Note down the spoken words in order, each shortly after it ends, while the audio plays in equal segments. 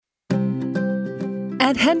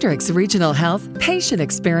At Hendricks Regional Health, patient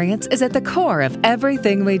experience is at the core of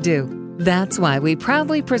everything we do. That's why we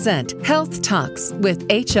proudly present Health Talks with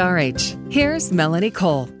HRH. Here's Melanie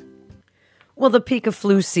Cole. Well, the peak of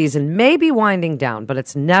flu season may be winding down, but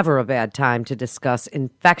it's never a bad time to discuss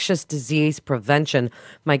infectious disease prevention.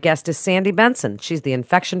 My guest is Sandy Benson. She's the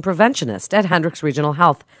infection preventionist at Hendricks Regional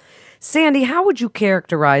Health. Sandy, how would you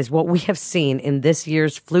characterize what we have seen in this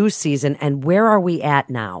year's flu season, and where are we at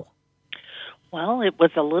now? Well, it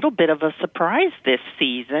was a little bit of a surprise this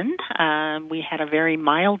season. We had a very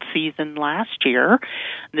mild season last year.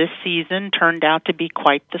 This season turned out to be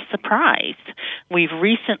quite the surprise. We've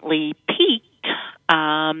recently peaked,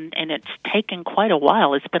 and it's taken quite a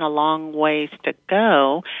while. It's been a long ways to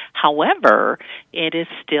go. However, it is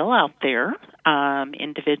still out there.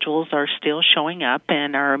 Individuals are still showing up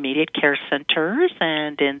in our immediate care centers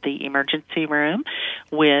and in the emergency room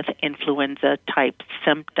with influenza-type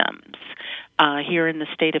symptoms. Here in the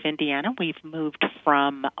state of Indiana, we've moved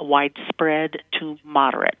from widespread to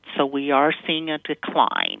moderate, so we are seeing a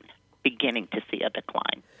decline, beginning to see a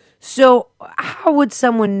decline. So how would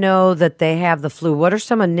someone know that they have the flu? What are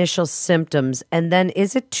some initial symptoms? And then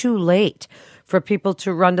is it too late for people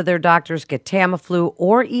to run to their doctors, get Tamiflu,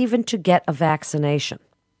 or even to get a vaccination?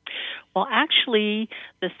 Well, actually,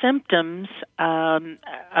 the symptoms of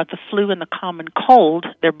the flu and the common cold,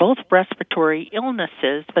 they're both respiratory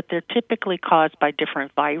illnesses, but they're typically caused by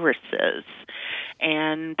different viruses.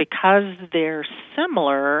 And because they're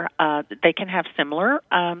similar, they can have similar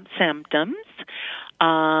symptoms.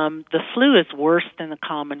 The flu is worse than the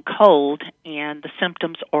common cold, and the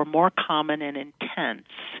symptoms are more common and intense.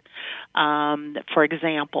 For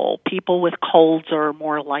example, people with colds are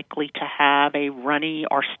more likely to have a runny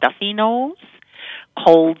or stuffy nose.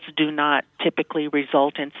 Colds do not typically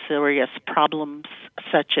result in serious problems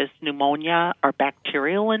such as pneumonia or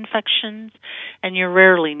bacterial infections, and you're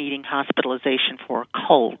rarely needing hospitalization for a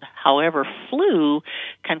cold. However, flu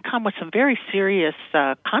can come with some very serious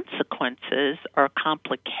consequences or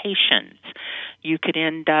complications. You could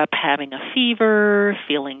end up having a fever,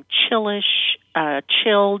 feeling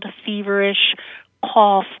chilled, feverish,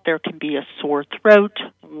 cough. There can be a sore throat,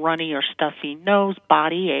 runny or stuffy nose.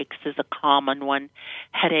 Body aches is a common one,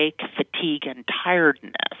 headache, fatigue, and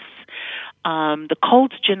tiredness. The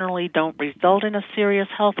colds generally don't result in a serious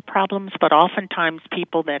health problems, but oftentimes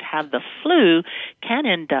people that have the flu can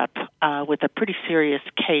end up with a pretty serious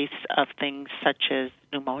case of things such as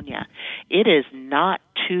pneumonia. It is not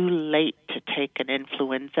too late to take an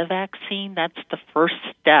influenza vaccine. That's the first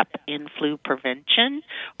step in flu prevention,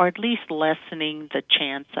 or at least lessening the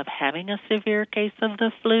chance of having a severe case of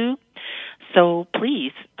the flu. So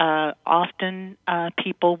please, often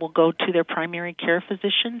people will go to their primary care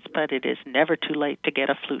physicians, but it is never too late to get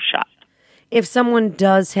a flu shot. If someone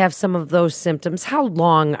does have some of those symptoms, how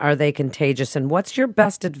long are they contagious? And what's your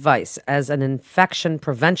best advice as an infection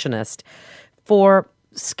preventionist for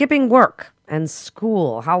skipping work and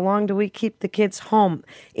school? How long do we keep the kids home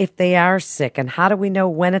if they are sick? And how do we know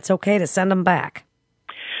when it's okay to send them back?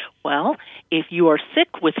 Well, if you are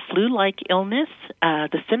sick with flu-like illness,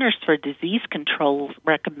 the Centers for Disease Control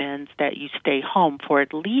recommends that you stay home for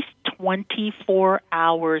at least 24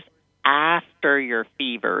 hours after your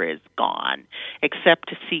fever is gone, except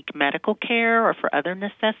to seek medical care or for other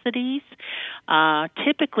necessities.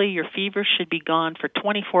 Typically, your fever should be gone for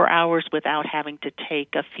 24 hours without having to take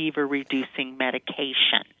a fever-reducing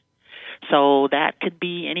medication. So that could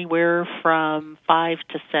be anywhere from 5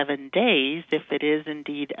 to 7 days if it is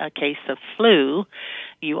indeed a case of flu.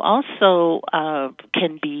 You also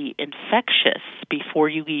can be infectious before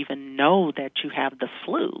you even know that you have the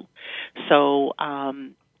flu. So,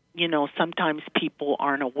 sometimes people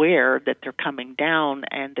aren't aware that they're coming down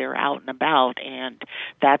and they're out and about, and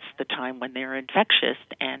that's the time when they're infectious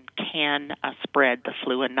and can spread the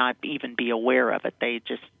flu and not even be aware of it. They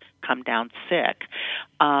just come down sick.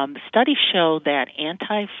 Studies show that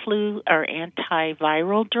anti-flu or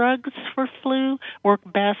antiviral drugs for flu work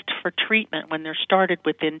best for treatment when they're started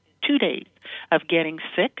within 2 days of getting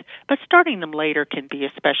sick, but starting them later can be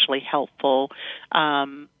especially helpful.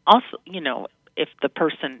 Also, if the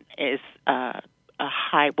person is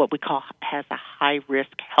has a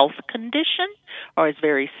high-risk health condition or is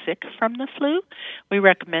very sick from the flu, we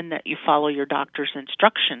recommend that you follow your doctor's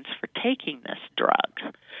instructions for taking this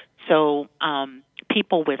drug. So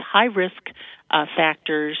people with high-risk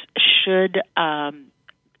factors should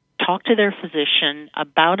talk to their physician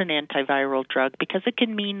about an antiviral drug because it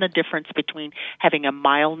can mean the difference between having a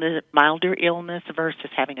milder illness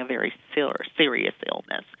versus having a very serious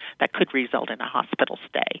illness that could result in a hospital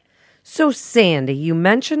stay. So, Sandy, you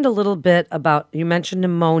mentioned you mentioned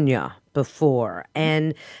pneumonia before,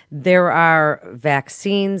 and there are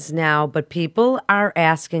vaccines now, but people are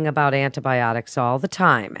asking about antibiotics all the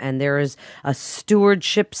time. And there is a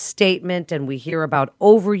stewardship statement, and we hear about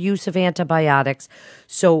overuse of antibiotics.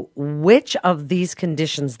 So, which of these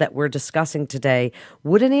conditions that we're discussing today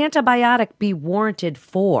would an antibiotic be warranted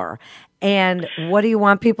for? And what do you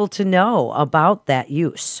want people to know about that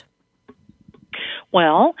use?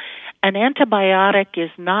 Well, an antibiotic is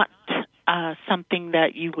not something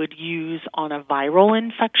that you would use on a viral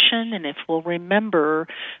infection, and if we'll remember,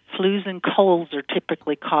 flus and colds are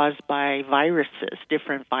typically caused by viruses,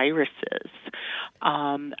 different viruses.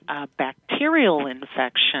 A bacterial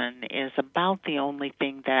infection is about the only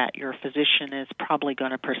thing that your physician is probably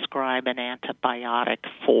going to prescribe an antibiotic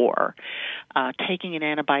for. Taking an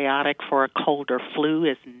antibiotic for a cold or flu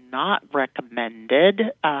is not recommended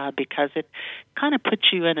because it kind of puts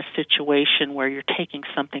you in a situation where you're taking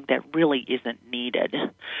something that really isn't needed.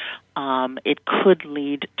 It could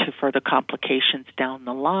lead to further complications down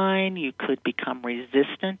the line. You could become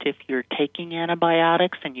resistant if you're taking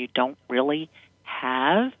antibiotics and you don't really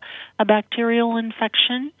have a bacterial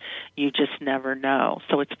infection. You just never know.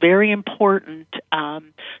 So it's very important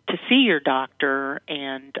to see your doctor,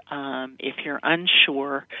 and if you're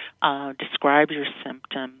unsure, describe your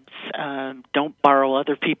symptoms. Don't borrow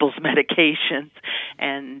other people's medications.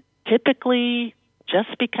 And typically,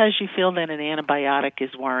 just because you feel that an antibiotic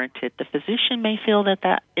is warranted, the physician may feel that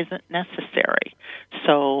that isn't necessary.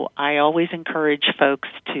 So I always encourage folks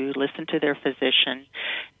to listen to their physician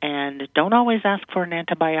and don't always ask for an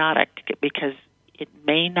antibiotic because it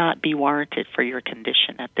may not be warranted for your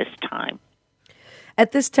condition at this time.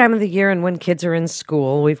 At this time of the year and when kids are in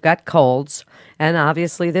school, we've got colds and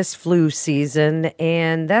obviously this flu season,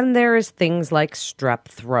 and then there is things like strep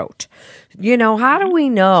throat. You know, how do we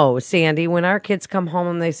know, Sandy, when our kids come home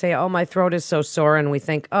and they say, oh, my throat is so sore, and we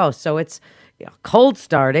think, oh, so it's cold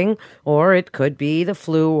starting, or it could be the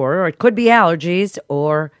flu, or it could be allergies,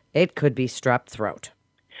 or it could be strep throat?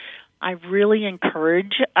 I really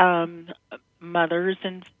encourage mothers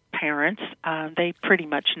and parents, they pretty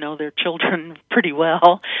much know their children pretty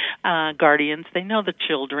well. Guardians, they know the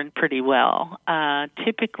children pretty well.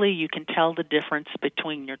 Typically, you can tell the difference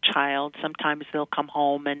between your child. Sometimes they'll come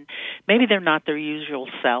home and maybe they're not their usual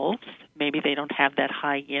selves. Maybe they don't have that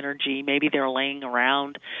high energy. Maybe they're laying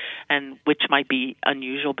around, and which might be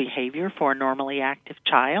unusual behavior for a normally active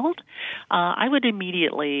child. I would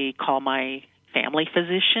immediately call my family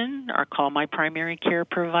physician or call my primary care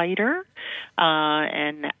provider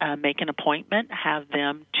and make an appointment, have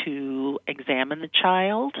them to examine the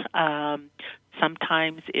child.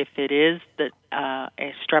 Sometimes if it is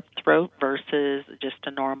a strep throat versus just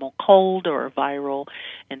a normal cold or a viral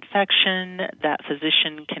infection, that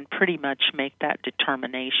physician can pretty much make that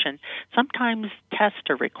determination. Sometimes tests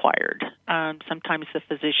are required. Sometimes the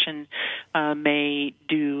physician may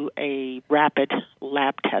do a rapid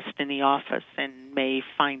lab test in the office and may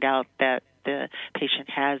find out that the patient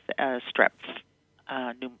has a strep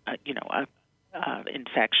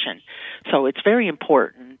infection. So it's very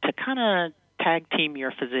important to kind of tag team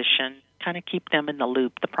your physician, kind of keep them in the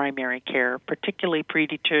loop, the primary care. Particularly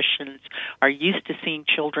pediatricians are used to seeing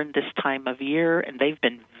children this time of year, and they've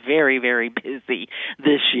been very, very busy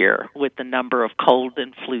this year with the number of cold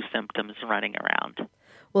and flu symptoms running around.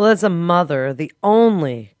 Well, as a mother, the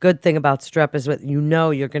only good thing about strep is that you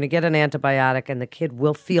know you're going to get an antibiotic and the kid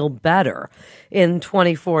will feel better in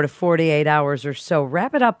 24 to 48 hours or so.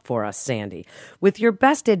 Wrap it up for us, Sandy, with your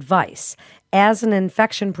best advice as an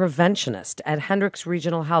infection preventionist at Hendricks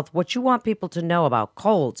Regional Health, what you want people to know about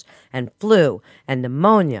colds and flu and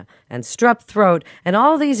pneumonia and strep throat and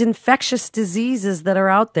all these infectious diseases that are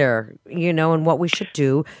out there, you know, and what we should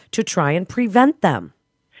do to try and prevent them.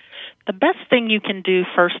 The best thing you can do,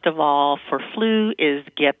 first of all, for flu is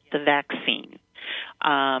get the vaccine.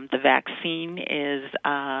 The vaccine is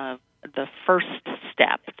the first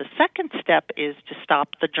step. The second step is to stop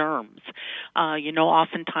the germs.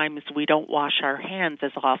 Oftentimes we don't wash our hands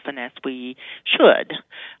as often as we should.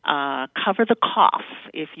 Cover the cough.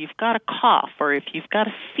 If you've got a cough or if you've got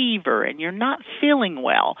a fever and you're not feeling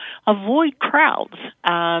well, avoid crowds.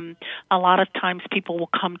 A lot of times people will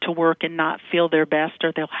come to work and not feel their best,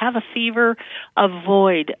 or they'll have a fever.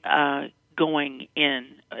 Avoid going in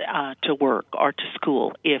to work or to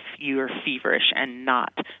school if you're feverish and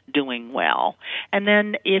not doing well. And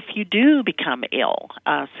then if you do become ill,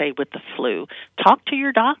 say with the flu, talk to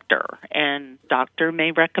your doctor, and doctor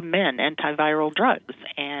may recommend antiviral drugs,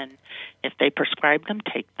 and if they prescribe them,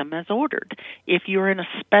 take them as ordered. If you're in a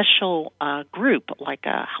special group, like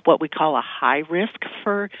what we call a high risk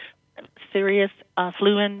for serious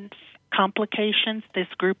flu complications. This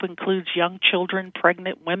group includes young children,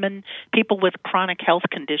 pregnant women, people with chronic health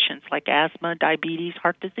conditions like asthma, diabetes,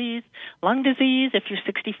 heart disease, lung disease. If you're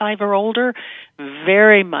 65 or older,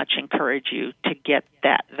 very much encourage you to get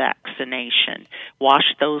that vaccination.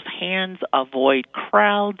 Wash those hands, avoid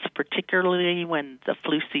crowds, particularly when the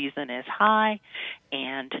flu season is high,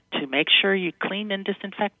 and to make sure you clean and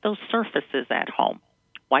disinfect those surfaces at home.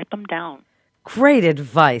 Wipe them down. Great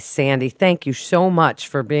advice, Sandy. Thank you so much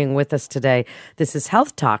for being with us today. This is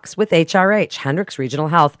Health Talks with HRH, Hendricks Regional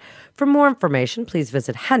Health. For more information, please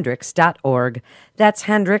visit hendricks.org. That's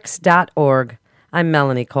hendricks.org. I'm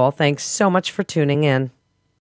Melanie Cole. Thanks so much for tuning in.